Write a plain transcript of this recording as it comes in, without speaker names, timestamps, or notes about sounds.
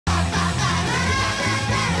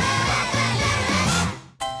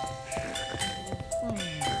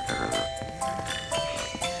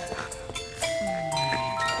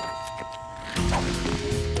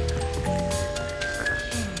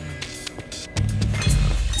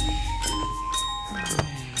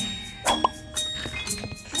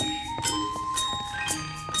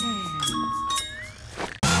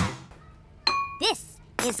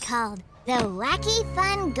called the Wacky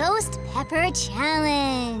Fun Ghost Pepper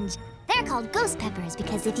Challenge. They're called ghost peppers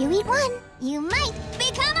because if you eat one, you might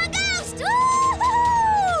become a ghost!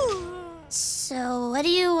 Woo-hoo! So what do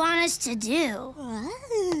you want us to do?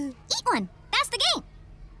 Eat one. That's the game.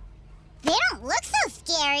 They don't look so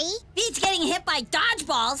scary. Beats getting hit by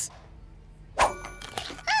dodgeballs.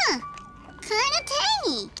 Huh. Kinda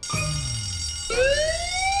tangy.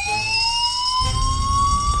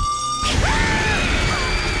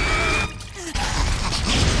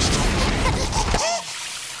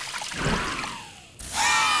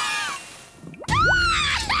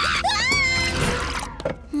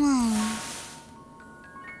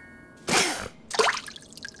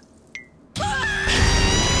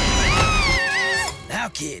 Now,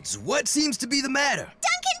 kids, what seems to be the matter?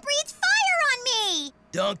 Duncan breathes fire on me!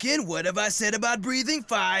 Duncan, what have I said about breathing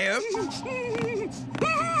fire?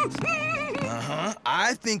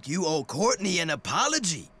 I think you owe Courtney an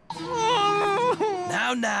apology.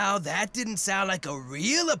 Now, that didn't sound like a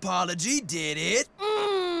real apology, did it?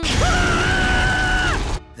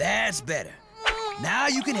 That's better. Now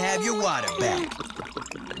you can have your water back.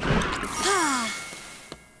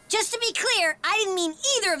 Just to be clear, I didn't mean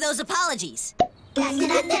either of those apologies.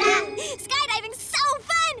 Skydiving's so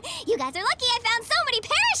fun! You guys are lucky I found so many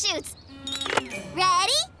parachutes.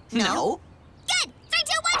 Ready? No. Good! 3,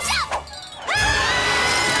 2, 1, jump!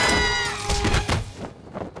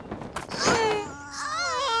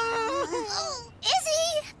 Izzy,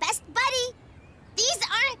 best buddy, these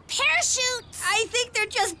aren't parachutes. I think they're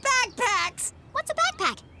just backpacks. What's a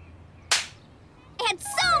backpack? I had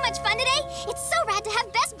so much fun today. It's so rad to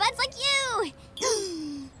have best buds like you.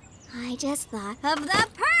 I just thought of the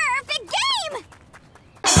perfect